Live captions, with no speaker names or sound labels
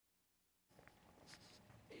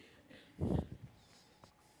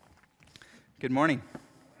Good morning.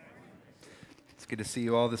 It's good to see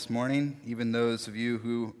you all this morning, even those of you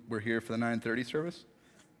who were here for the 9:30 service.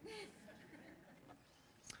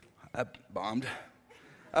 I bombed.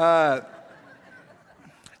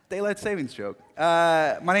 Daylight savings joke.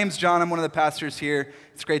 My name's John. I'm one of the pastors here.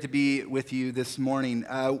 It's great to be with you this morning.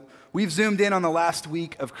 We've zoomed in on the last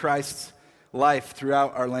week of Christ's life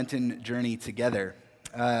throughout our Lenten journey together.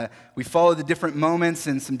 We followed the different moments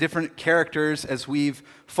and some different characters as we've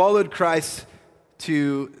followed Christ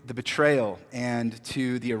to the betrayal and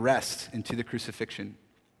to the arrest and to the crucifixion.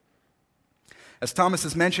 As Thomas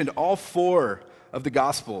has mentioned, all four of the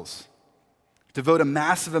Gospels devote a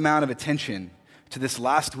massive amount of attention to this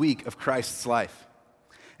last week of Christ's life.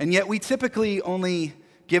 And yet we typically only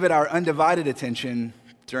give it our undivided attention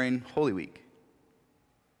during Holy Week.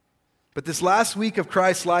 But this last week of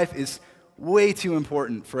Christ's life is way too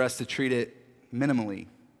important for us to treat it minimally.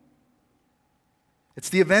 It's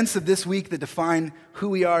the events of this week that define who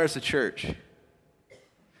we are as a church. I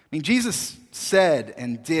mean, Jesus said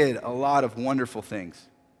and did a lot of wonderful things.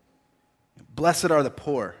 Blessed are the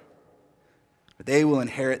poor, for they will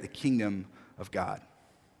inherit the kingdom of God.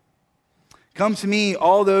 Come to me,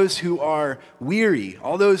 all those who are weary,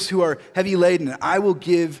 all those who are heavy laden, and I will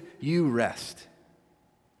give you rest.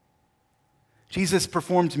 Jesus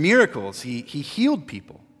performed miracles. He healed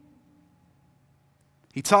people.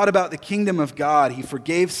 He taught about the kingdom of God. He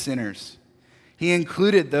forgave sinners. He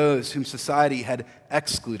included those whom society had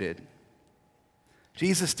excluded.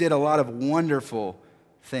 Jesus did a lot of wonderful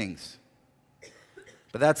things.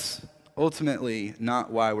 But that's ultimately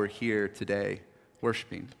not why we're here today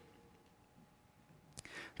worshiping.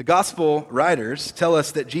 The gospel writers tell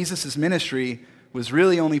us that Jesus' ministry was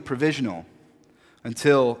really only provisional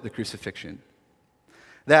until the crucifixion.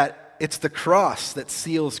 That it's the cross that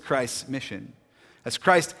seals Christ's mission. As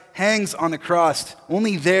Christ hangs on the cross,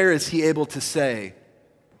 only there is he able to say,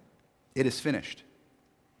 "It is finished."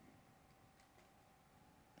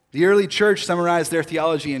 The early church summarized their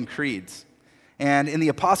theology in creeds. And in the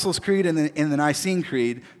Apostles' Creed and in the Nicene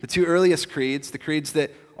Creed, the two earliest creeds, the creeds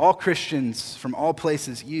that all Christians from all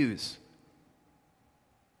places use,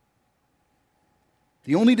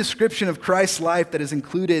 the only description of Christ's life that is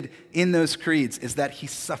included in those creeds is that he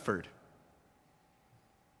suffered.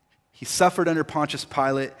 He suffered under Pontius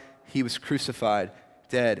Pilate. He was crucified,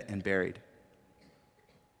 dead, and buried.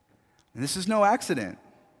 And this is no accident.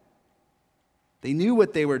 They knew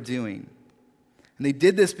what they were doing. And they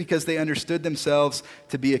did this because they understood themselves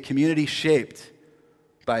to be a community shaped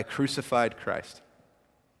by a crucified Christ.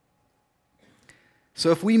 So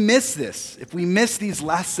if we miss this, if we miss these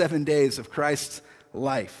last 7 days of Christ's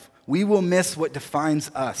life, we will miss what defines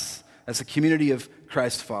us as a community of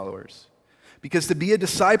Christ followers. Because to be a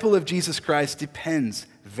disciple of Jesus Christ depends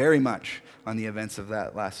very much on the events of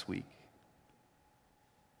that last week.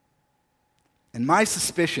 And my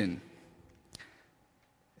suspicion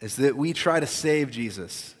is that we try to save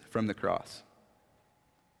Jesus from the cross.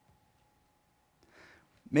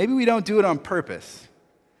 Maybe we don't do it on purpose,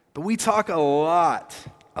 but we talk a lot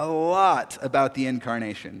about the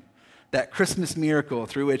incarnation, that Christmas miracle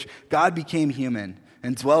through which God became human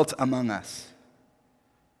and dwelt among us,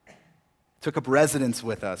 took up residence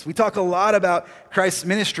with us. We talk a lot about Christ's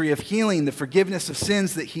ministry of healing, the forgiveness of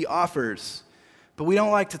sins that he offers, but we don't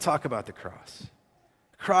like to talk about the cross.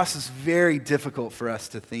 The cross is very difficult for us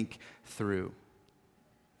to think through.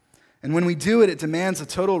 And when we do it, it demands a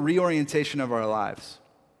total reorientation of our lives.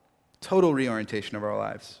 Total reorientation of our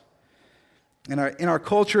lives. In our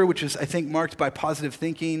culture, which is, I think, marked by positive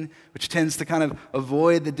thinking, which tends to kind of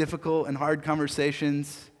avoid the difficult and hard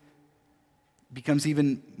conversations, becomes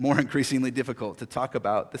even more increasingly difficult to talk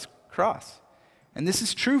about this cross. And this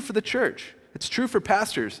is true for the church. It's true for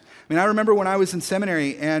pastors. I mean, I remember when I was in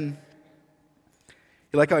seminary, and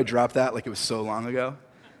you like how I dropped that like it was so long ago?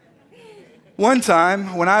 One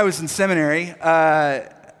time, when I was in seminary,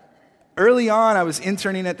 early on, I was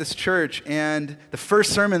interning at this church, and the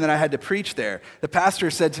first sermon that I had to preach there, the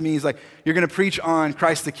pastor said to me, he's like, "You're going to preach on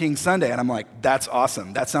Christ the King Sunday." And I'm like, "That's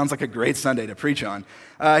awesome. That sounds like a great Sunday to preach on."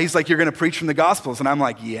 He's like, "You're going to preach from the Gospels." And I'm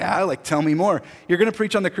like, "Yeah, like tell me more." "You're going to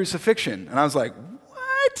preach on the crucifixion." And I was like,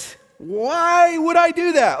 "What? Why would I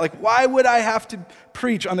do that? Like, why would I have to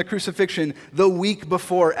preach on the crucifixion the week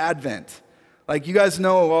before Advent?" Like, you guys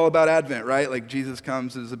know all about Advent, right? Like, Jesus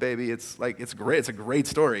comes as a baby. It's great. It's a great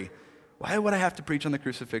story. Why would I have to preach on the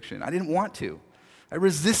crucifixion? I didn't want to. I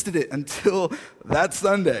resisted it until that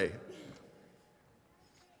Sunday.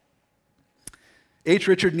 H.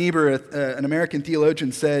 Richard Niebuhr, an American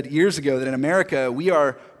theologian, said years ago that in America, we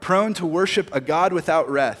are prone to worship a God without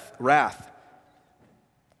wrath,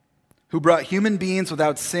 who brought human beings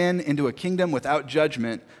without sin into a kingdom without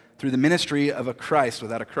judgment through the ministry of a Christ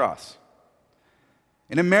without a cross.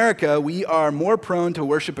 In America, we are more prone to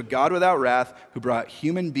worship a God without wrath who brought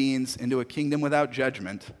human beings into a kingdom without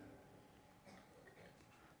judgment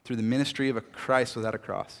through the ministry of a Christ without a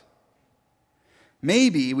cross.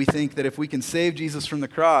 Maybe we think that if we can save Jesus from the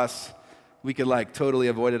cross, we could totally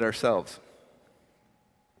avoid it ourselves.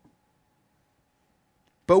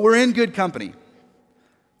 But we're in good company.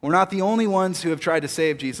 We're not the only ones who have tried to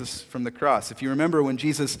save Jesus from the cross. If you remember when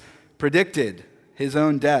Jesus predicted his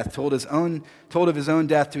own death, told of his own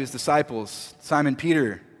death to his disciples, Simon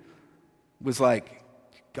Peter was like,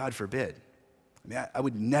 God forbid. I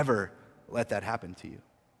would never let that happen to you.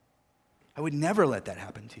 I would never let that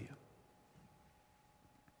happen to you.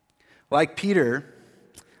 Like Peter,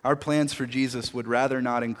 our plans for Jesus would rather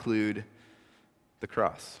not include the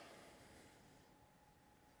cross.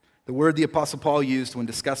 The word the Apostle Paul used when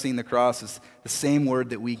discussing the cross is the same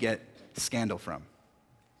word that we get scandal from.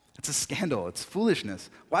 It's a scandal. It's foolishness.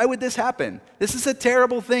 Why would this happen? This is a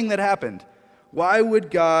terrible thing that happened. Why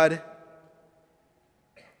would God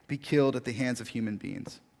be killed at the hands of human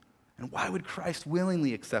beings? And why would Christ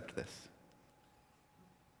willingly accept this?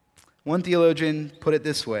 One theologian put it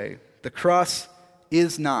this way: the cross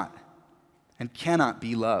is not and cannot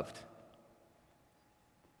be loved.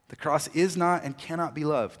 The cross is not and cannot be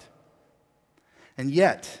loved. And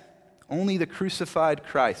yet, only the crucified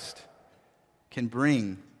Christ can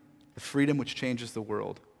bring the freedom which changes the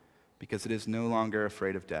world, because it is no longer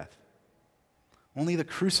afraid of death. Only the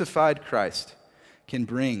crucified Christ can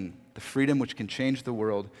bring the freedom which can change the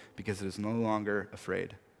world, because it is no longer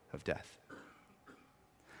afraid of death.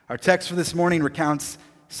 Our text for this morning recounts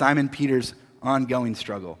Simon Peter's ongoing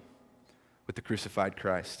struggle with the crucified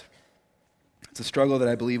Christ. It's a struggle that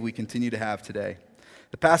I believe we continue to have today.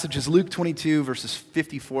 The passage is Luke 22, verses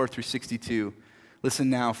 54 through 62. Listen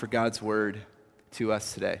now for God's word to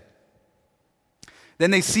us today.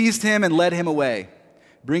 Then they seized him and led him away,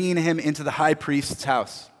 bringing him into the high priest's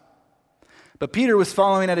house. But Peter was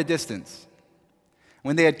following at a distance.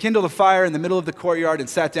 When they had kindled a fire in the middle of the courtyard and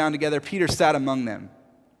sat down together, Peter sat among them.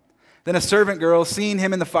 Then a servant girl, seeing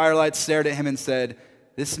him in the firelight, stared at him and said,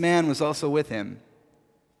 "This man was also with him."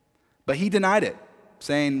 But he denied it,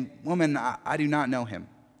 saying, "Woman, I do not know him."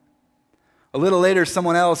 A little later,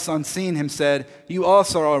 someone else, on seeing him, said, "You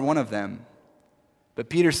also are one of them." But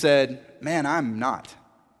Peter said, "Man, I'm not."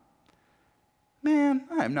 Man,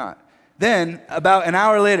 I am not. Then, about an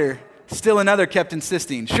hour later, still another kept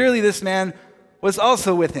insisting, "Surely this man was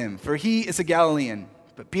also with him, for he is a Galilean."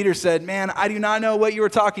 But Peter said, "Man, I do not know what you are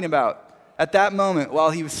talking about." At that moment,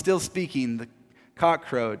 while he was still speaking, the cock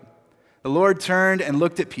crowed. The Lord turned and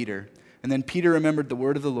looked at Peter, and then Peter remembered the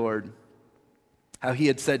word of the Lord, how he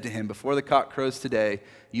had said to him, "Before the cock crows today,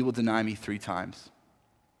 you will deny me 3 times."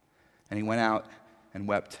 And he went out and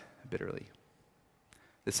wept bitterly.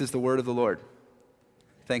 This is the word of the Lord.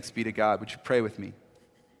 Thanks be to God. Would you pray with me?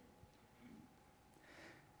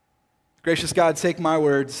 Gracious God, take my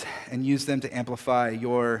words and use them to amplify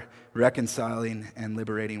your reconciling and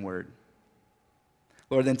liberating word.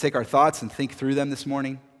 Lord, then take our thoughts and think through them this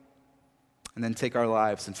morning, and then take our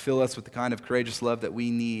lives and fill us with the kind of courageous love that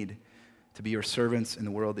we need to be your servants in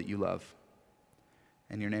the world that you love.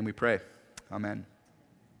 In your name we pray. Amen.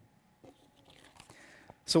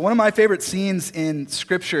 So one of my favorite scenes in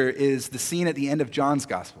Scripture is the scene at the end of John's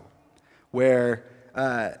Gospel, where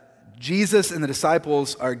Jesus and the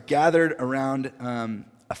disciples are gathered around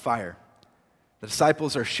a fire. The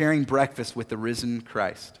disciples are sharing breakfast with the risen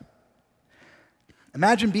Christ.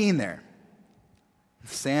 Imagine being there. The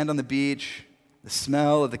sand on the beach, the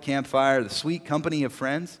smell of the campfire, the sweet company of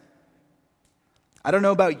friends. I don't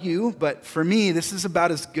know about you, but for me, this is about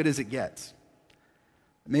as good as it gets.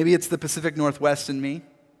 Maybe it's the Pacific Northwest in me,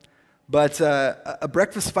 but a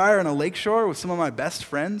breakfast fire on a lakeshore with some of my best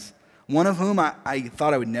friends, one of whom I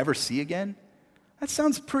thought I would never see again, that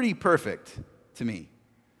sounds pretty perfect to me.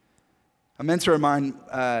 A mentor of mine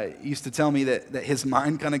used to tell me that his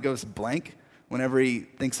mind kind of goes blank whenever he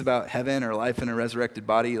thinks about heaven or life in a resurrected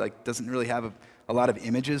body, doesn't really have a lot of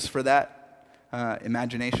images for that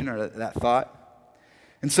imagination or that thought.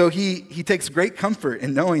 And so he takes great comfort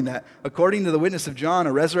in knowing that, according to the witness of John,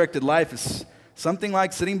 a resurrected life is something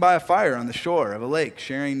like sitting by a fire on the shore of a lake,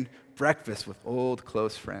 sharing breakfast with old,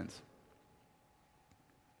 close friends.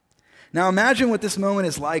 Now imagine what this moment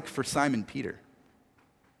is like for Simon Peter.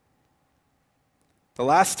 The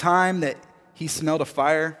last time that he smelled a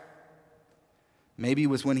fire maybe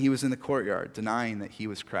was when he was in the courtyard, denying that he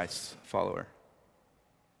was Christ's follower.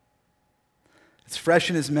 It's fresh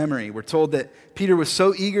in his memory. We're told that Peter was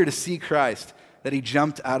so eager to see Christ that he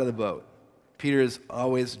jumped out of the boat. Peter is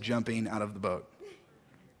always jumping out of the boat.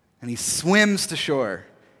 And he swims to shore.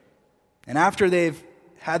 And after they've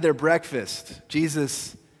had their breakfast,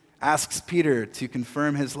 Jesus asks Peter to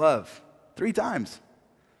confirm his love 3 times.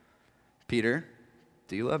 Peter,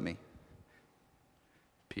 do you love me?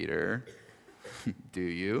 Peter, do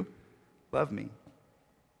you love me?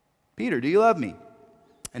 Peter, do you love me?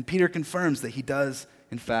 And Peter confirms that he does,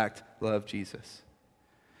 in fact, love Jesus.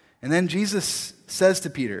 And then Jesus says to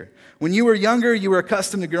Peter, when you were younger, you were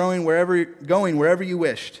accustomed to going wherever you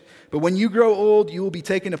wished. But when you grow old, you will be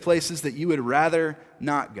taken to places that you would rather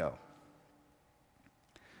not go.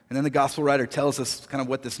 And then the gospel writer tells us kind of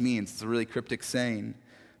what this means. It's a really cryptic saying.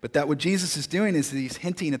 But that what Jesus is doing is that he's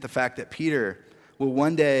hinting at the fact that Peter will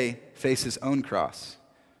one day face his own cross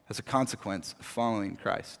as a consequence of following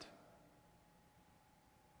Christ.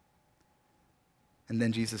 And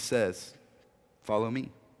then Jesus says, follow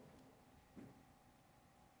me.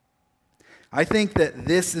 I think that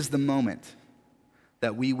this is the moment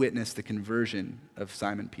that we witness the conversion of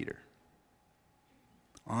Simon Peter.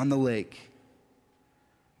 On the lake,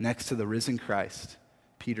 next to the risen Christ,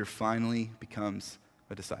 Peter finally becomes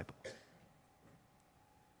a disciple.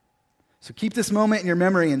 So keep this moment in your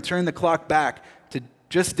memory and turn the clock back to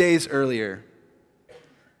just days earlier,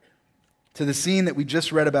 to the scene that we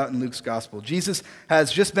just read about in Luke's gospel. Jesus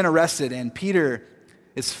has just been arrested, and Peter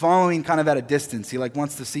is following kind of at a distance. He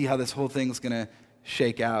wants to see how this whole thing is going to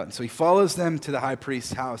shake out. And so he follows them to the high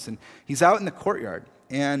priest's house, and he's out in the courtyard.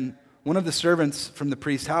 And one of the servants from the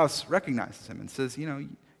priest's house recognizes him and says,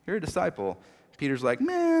 you're a disciple. Peter's like,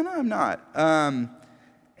 man, I'm not.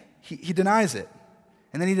 He denies it.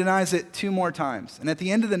 And then he denies it 2 more times. And at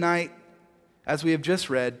the end of the night, as we have just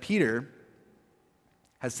read, Peter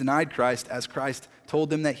has denied Christ as Christ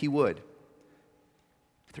told him that he would.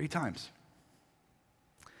 3 times.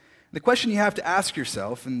 The question you have to ask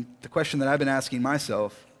yourself, and the question that I've been asking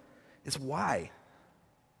myself, is why?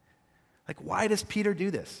 Why does Peter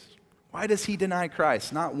do this? Why does he deny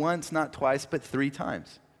Christ? Not once, not twice, but 3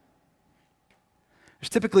 times. There's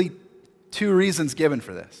typically 2 reasons given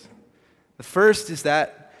for this. The first is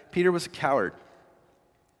that Peter was a coward.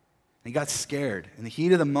 He got scared. In the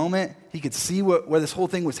heat of the moment, he could see where this whole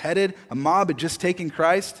thing was headed. A mob had just taken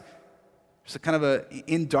Christ. There's a kind of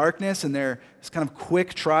in darkness, and there's kind of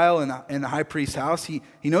quick trial in the high priest's house. He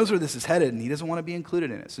knows where this is headed, and he doesn't want to be included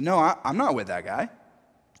in it. So no, I'm not with that guy.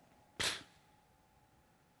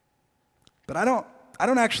 But I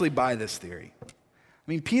don't actually buy this theory. I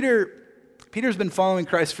mean, Peter's been following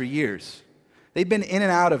Christ for years. They've been in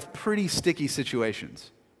and out of pretty sticky situations,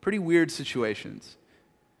 pretty weird situations.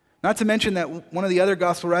 Not to mention that one of the other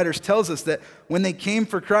gospel writers tells us that when they came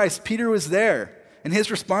for Christ, Peter was there. And his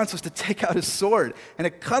response was to take out his sword and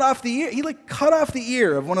to cut off the ear. He cut off the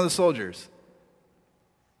ear of one of the soldiers.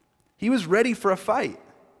 He was ready for a fight.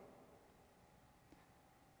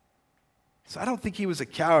 So I don't think he was a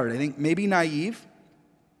coward. I think maybe naive,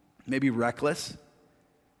 maybe reckless,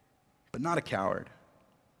 but not a coward.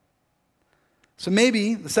 So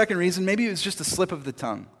maybe, the second reason, maybe it was just a slip of the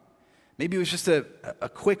tongue. Maybe it was just a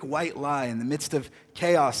quick white lie in the midst of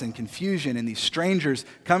chaos and confusion and these strangers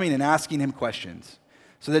coming and asking him questions.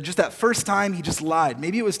 So that just that first time he just lied.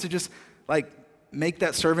 Maybe it was to just make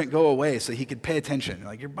that servant go away so he could pay attention.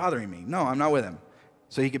 You're bothering me. No, I'm not with him.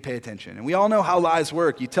 So he could pay attention. And we all know how lies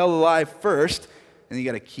work. You tell the lie first, and you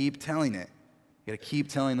got to keep telling it. You got to keep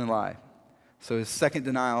telling the lie. So his second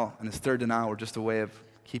denial and his third denial were just a way of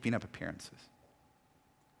keeping up appearances.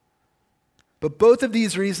 But both of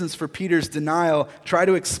these reasons for Peter's denial try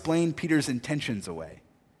to explain Peter's intentions away.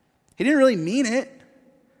 He didn't really mean it.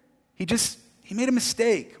 He made a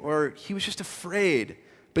mistake, or he was just afraid.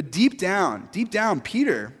 But deep down,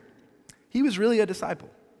 Peter, he was really a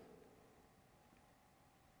disciple.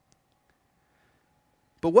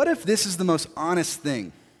 But what if this is the most honest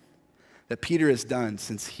thing that Peter has done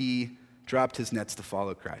since he dropped his nets to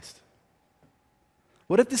follow Christ?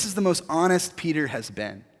 What if this is the most honest Peter has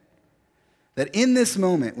been? That in this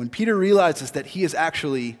moment, when Peter realizes that he is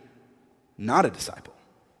actually not a disciple,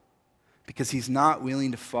 because he's not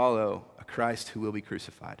willing to follow a Christ who will be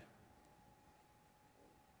crucified.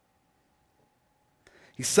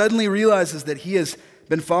 He suddenly realizes that he has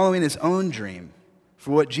been following his own dream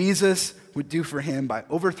for what Jesus would do for him by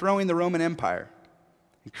overthrowing the Roman Empire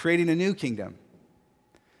and creating a new kingdom.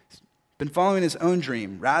 He's been following his own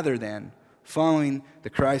dream rather than following the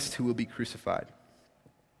Christ who will be crucified.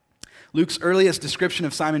 Luke's earliest description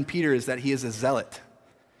of Simon Peter is that he is a zealot,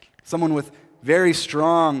 someone with very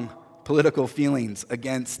strong political feelings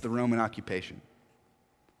against the Roman occupation.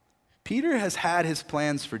 Peter has had his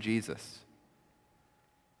plans for Jesus.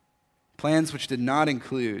 Plans which did not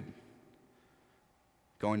include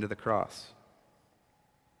going to the cross.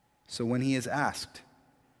 So when he is asked,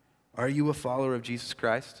 "Are you a follower of Jesus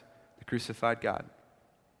Christ, the crucified God?"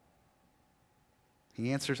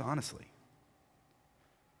 he answers honestly,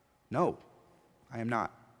 "No, I am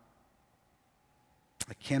not.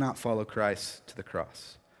 I cannot follow Christ to the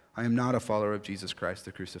cross. I am not a follower of Jesus Christ,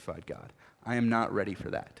 the crucified God. I am not ready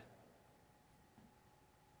for that."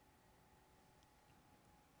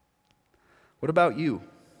 What about you?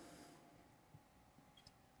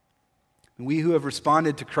 We who have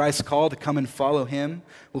responded to Christ's call to come and follow him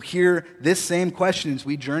will hear this same question as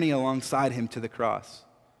we journey alongside him to the cross.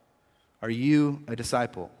 Are you a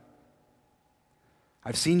disciple?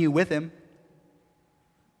 I've seen you with him.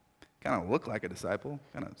 Kind of look like a disciple,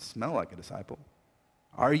 kind of smell like a disciple.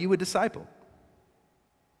 Are you a disciple?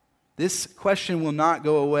 This question will not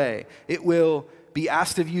go away. It will be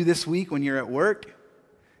asked of you this week when you're at work.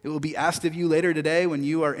 It will be asked of you later today when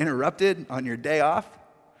you are interrupted on your day off.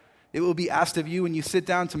 It will be asked of you when you sit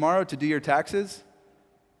down tomorrow to do your taxes.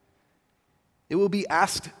 It will be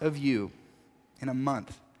asked of you in a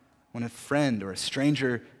month when a friend or a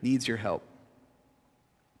stranger needs your help.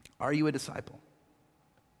 Are you a disciple?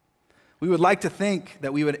 We would like to think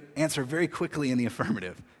that we would answer very quickly in the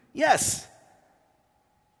affirmative. Yes.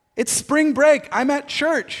 It's spring break. I'm at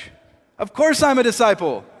church. Of course I'm a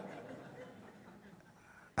disciple.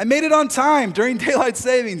 I made it on time during daylight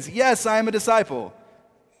savings. Yes, I am a disciple.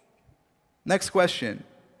 Next question.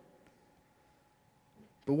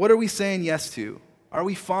 But what are we saying yes to? Are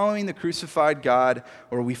we following the crucified God,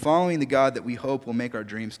 or are we following the God that we hope will make our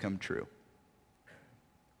dreams come true?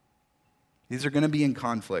 These are going to be in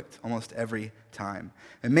conflict almost every time.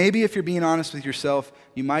 And maybe if you're being honest with yourself,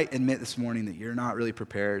 you might admit this morning that you're not really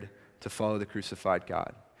prepared to follow the crucified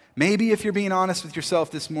God. Maybe if you're being honest with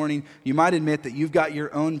yourself this morning, you might admit that you've got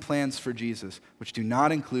your own plans for Jesus, which do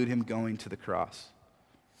not include him going to the cross.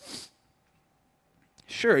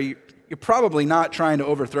 Sure, you're probably not trying to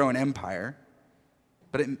overthrow an empire,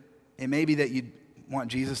 but it may be that you want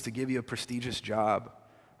Jesus to give you a prestigious job,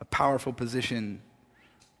 a powerful position,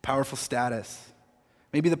 powerful status,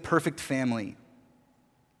 maybe the perfect family,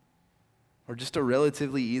 or just a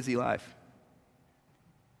relatively easy life.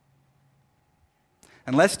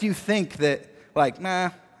 Unless you think that,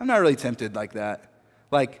 I'm not really tempted like that.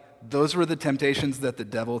 Like, those were the temptations that the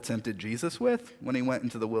devil tempted Jesus with when he went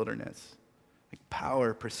into the wilderness. Like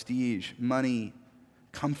power, prestige, money,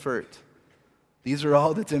 comfort. These are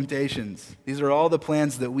all the temptations. These are all the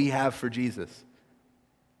plans that we have for Jesus.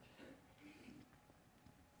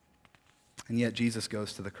 And yet Jesus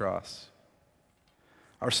goes to the cross.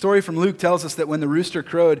 Our story from Luke tells us that when the rooster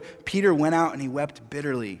crowed, Peter went out and he wept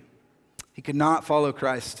bitterly. He could not follow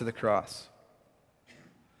Christ to the cross.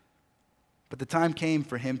 But the time came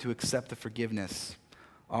for him to accept the forgiveness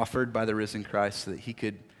offered by the risen Christ so that he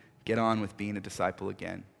could get on with being a disciple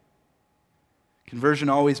again. Conversion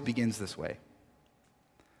always begins this way,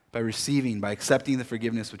 by accepting the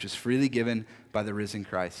forgiveness which is freely given by the risen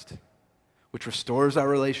Christ, which restores our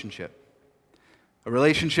relationship, a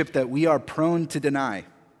relationship that we are prone to deny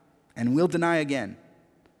and will deny again,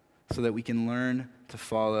 so that we can learn to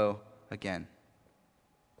follow again.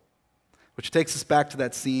 Which takes us back to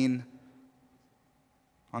that scene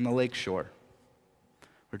on the lake shore,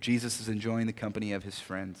 where Jesus is enjoying the company of his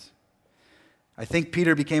friends. I think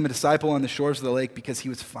Peter became a disciple on the shores of the lake because he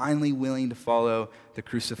was finally willing to follow the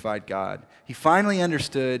crucified God. He finally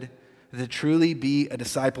understood that to truly be a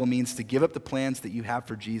disciple means to give up the plans that you have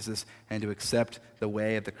for Jesus and to accept the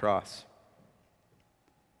way of the cross.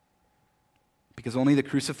 Because only the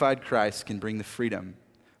crucified Christ can bring the freedom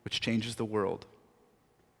which changes the world,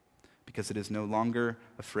 because it is no longer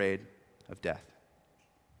afraid of death.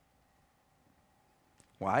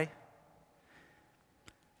 Why?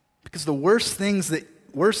 Because the worst thing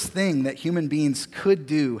that human beings could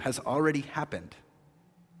do has already happened.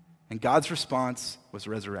 And God's response was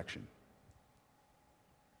resurrection.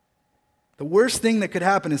 The worst thing that could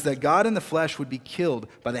happen is that God in the flesh would be killed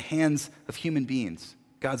by the hands of human beings,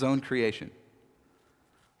 God's own creation.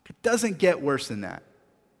 It doesn't get worse than that.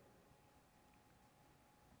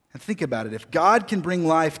 And think about it. If God can bring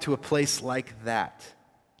life to a place like that,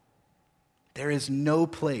 there is no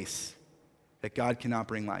place that God cannot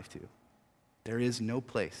bring life to. There is no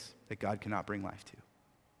place that God cannot bring life to.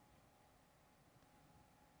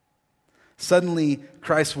 Suddenly,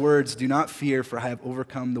 Christ's words, "Do not fear, for I have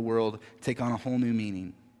overcome the world," take on a whole new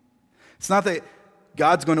meaning. It's not that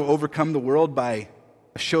God's going to overcome the world by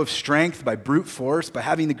a show of strength, by brute force, by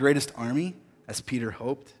having the greatest army, as Peter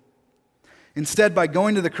hoped. Instead, by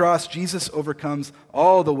going to the cross, Jesus overcomes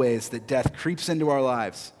all the ways that death creeps into our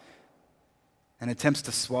lives and attempts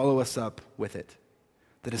to swallow us up with it.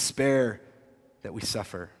 The despair that we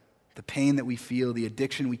suffer, the pain that we feel, the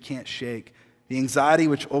addiction we can't shake, the anxiety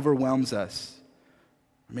which overwhelms us,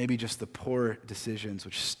 or maybe just the poor decisions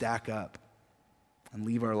which stack up and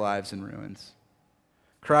leave our lives in ruins.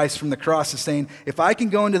 Christ from the cross is saying, if I can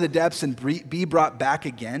go into the depths and be brought back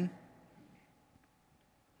again,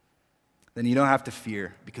 then you don't have to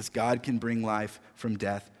fear, because God can bring life from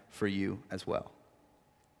death for you as well.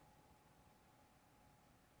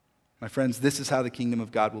 My friends, this is how the kingdom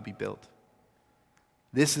of God will be built.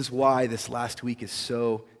 This is why this last week is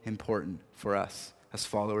so important for us as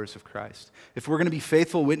followers of Christ. If we're going to be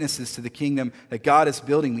faithful witnesses to the kingdom that God is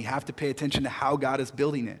building, we have to pay attention to how God is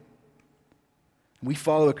building it. We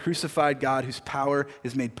follow a crucified God whose power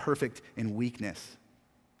is made perfect in weakness.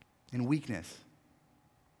 In weakness.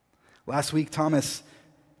 Last week, Thomas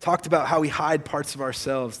talked about how we hide parts of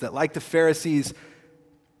ourselves, that like the Pharisees,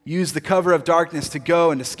 use the cover of darkness to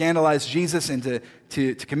go and to scandalize Jesus and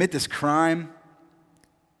to commit this crime,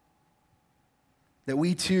 that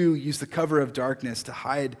we too use the cover of darkness to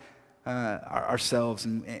hide ourselves,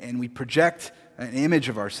 and we project an image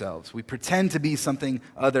of ourselves. We pretend to be something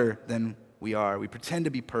other than we are. We pretend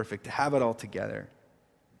to be perfect, to have it all together.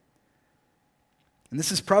 And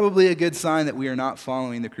this is probably a good sign that we are not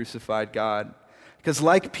following the crucified God. Because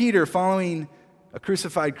like Peter, following a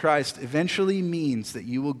crucified Christ eventually means that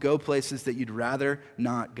you will go places that you'd rather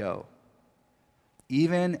not go,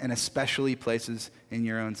 even and especially places in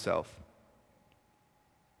your own self.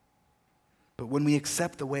 But when we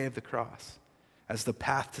accept the way of the cross as the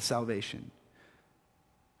path to salvation,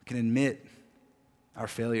 we can admit our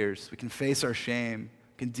failures, we can face our shame,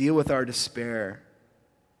 we can deal with our despair,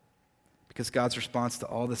 because God's response to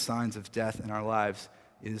all the signs of death in our lives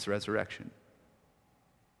is resurrection.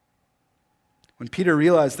 When Peter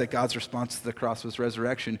realized that God's response to the cross was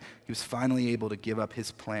resurrection, he was finally able to give up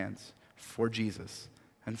his plans for Jesus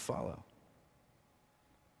and follow.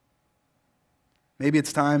 Maybe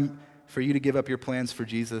it's time for you to give up your plans for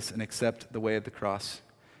Jesus and accept the way of the cross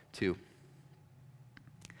too.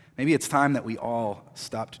 Maybe it's time that we all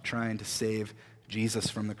stopped trying to save Jesus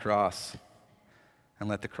from the cross and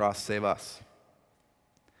let the cross save us,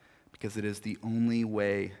 because it is the only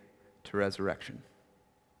way to resurrection.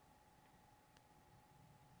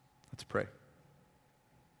 Let's pray.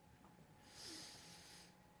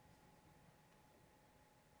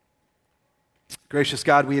 Gracious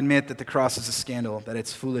God, we admit that the cross is a scandal, that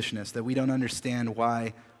it's foolishness, that we don't understand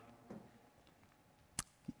why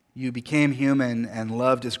you became human and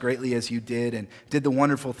loved as greatly as you did and did the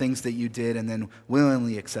wonderful things that you did and then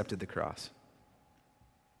willingly accepted the cross.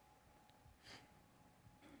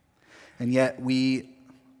 And yet we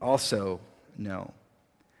also know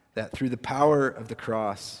that through the power of the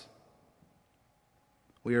cross,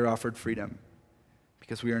 we are offered freedom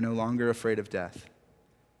because we are no longer afraid of death.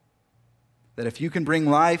 That if you can bring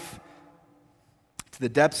life to the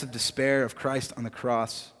depths of despair of Christ on the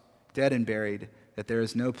cross, dead and buried, that there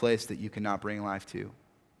is no place that you cannot bring life to.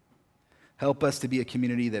 Help us to be a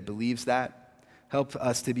community that believes that. Help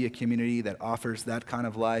us to be a community that offers that kind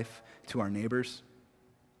of life to our neighbors.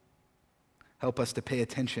 Help us to pay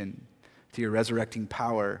attention to your resurrecting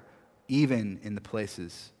power, even in the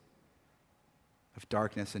places of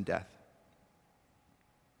darkness and death.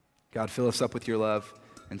 God, fill us up with your love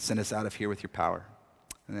and send us out of here with your power.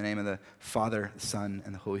 In the name of the Father, the Son,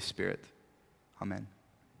 and the Holy Spirit. Amen.